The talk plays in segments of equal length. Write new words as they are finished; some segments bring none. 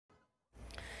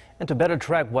And to better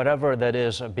track whatever that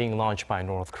is being launched by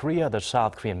North Korea, the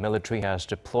South Korean military has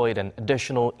deployed an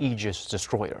additional Aegis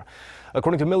destroyer.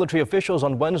 According to military officials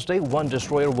on Wednesday, one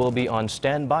destroyer will be on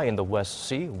standby in the West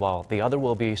Sea, while the other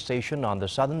will be stationed on the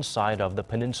southern side of the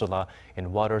peninsula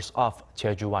in waters off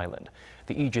Jeju Island.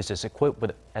 The Aegis is equipped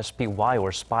with SPY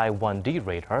or Spy-1D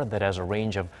radar that has a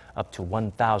range of up to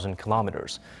 1,000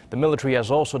 kilometers. The military has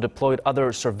also deployed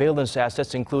other surveillance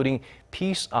assets, including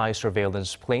Peace Eye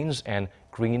surveillance planes and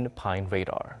Green Pine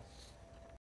radar.